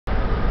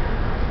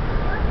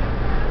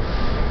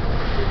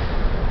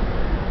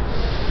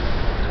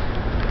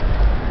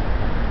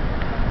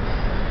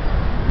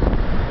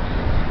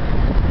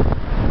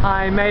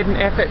I made an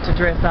effort to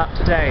dress up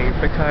today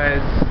because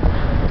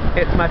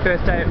it's my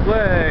first day at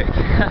work.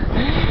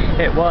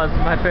 It was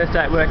my first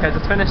day at work, I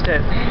just finished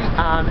it,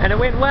 and it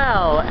went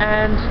well.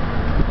 And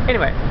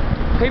anyway,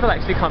 people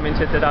actually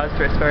commented that I was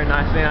dressed very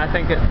nicely, and I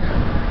think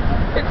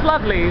it's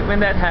lovely when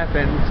that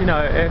happens. You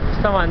know, if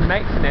someone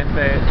makes an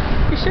effort,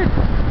 you should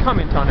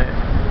comment on it.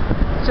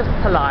 It's just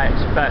polite,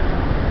 but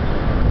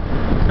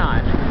it's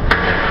nice.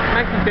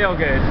 It makes me feel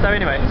good. So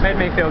anyway, it made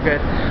me feel good.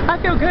 I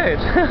feel good.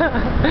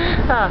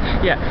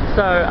 Yeah,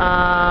 so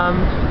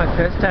my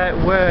first day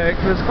at work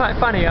was quite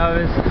funny. I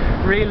was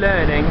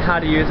relearning how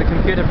to use a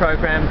computer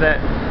program that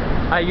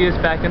I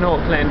used back in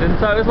Auckland, and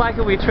so it was like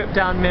a wee trip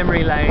down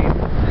memory lane.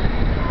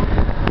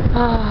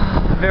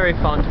 Very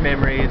fond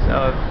memories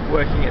of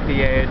working at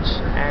the Edge,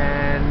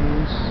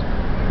 and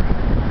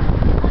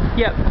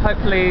yep,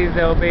 hopefully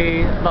there'll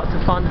be lots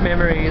of fond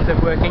memories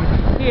of working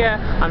here.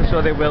 I'm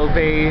sure there will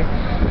be.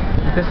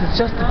 This is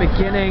just the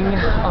beginning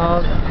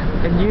of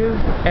a new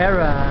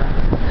era.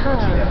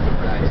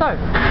 So,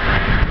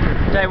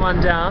 day one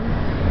down,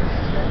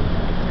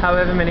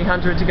 however many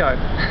hundred to go.